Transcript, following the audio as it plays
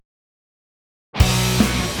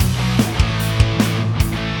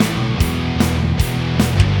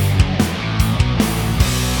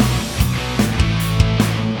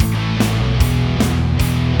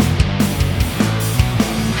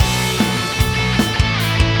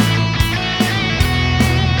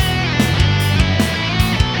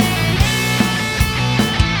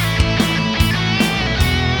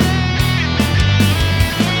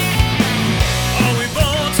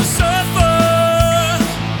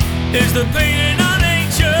is the pain in our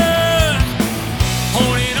nature,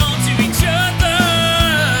 holding on to each other,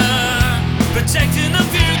 protecting the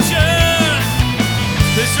future.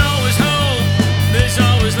 There's always hope, there's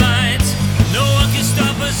always light. No one can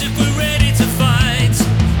stop us if we're ready to fight.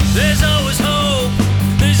 There's always hope,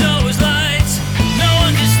 there's always light. No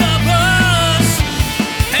one can stop us,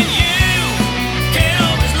 and you can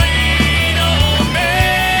always lean on me.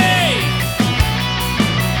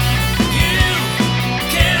 You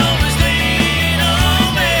can always lean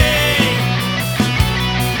on me.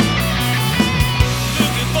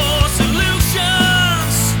 Looking for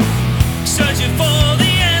solutions, searching for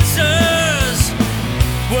the answers.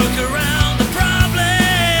 Work around the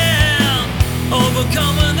problem,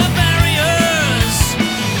 overcome